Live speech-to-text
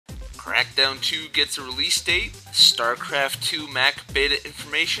Crackdown 2 gets a release date, Starcraft 2 Mac beta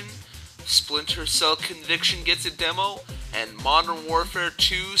information, Splinter Cell Conviction gets a demo, and Modern Warfare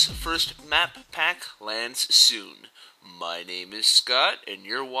 2's first map pack lands soon. My name is Scott, and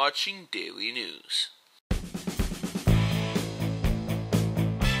you're watching Daily News.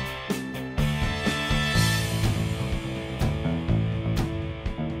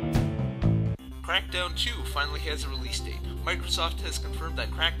 Crackdown 2 finally has a release date. Microsoft has confirmed that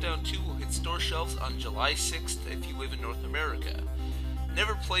Crackdown 2 will hit store shelves on July 6th if you live in North America.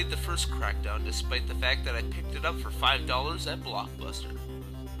 Never played the first Crackdown despite the fact that I picked it up for $5 at Blockbuster.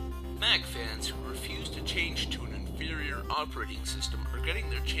 Mac fans who refuse to change to an inferior operating system are getting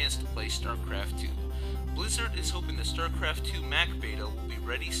their chance to play Starcraft 2. Blizzard is hoping the Starcraft 2 Mac beta will be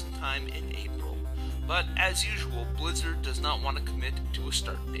ready sometime in April. But as usual, Blizzard does not want to commit to a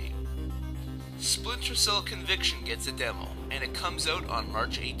start date. Splinter Cell Conviction gets a demo, and it comes out on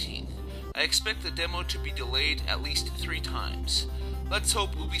March 18th. I expect the demo to be delayed at least 3 times. Let's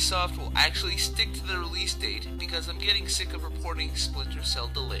hope Ubisoft will actually stick to the release date because I'm getting sick of reporting Splinter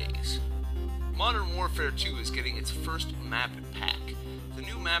Cell delays. Modern Warfare 2 is getting its first map pack. The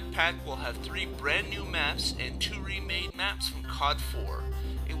new map pack will have 3 brand new maps and 2 remade maps from COD 4.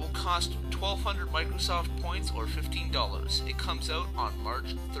 It will cost 1,200 Microsoft points or $15. It comes out on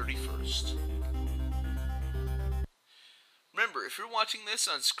March 31st. Remember, if you're watching this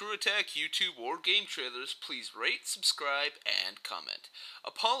on Screw Attack, YouTube, or Game Trailers, please rate, subscribe, and comment.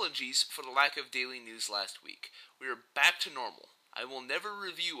 Apologies for the lack of daily news last week. We are back to normal. I will never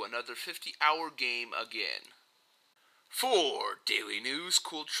review another 50-hour game again. For daily news,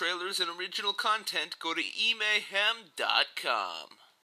 cool trailers, and original content, go to emayhem.com.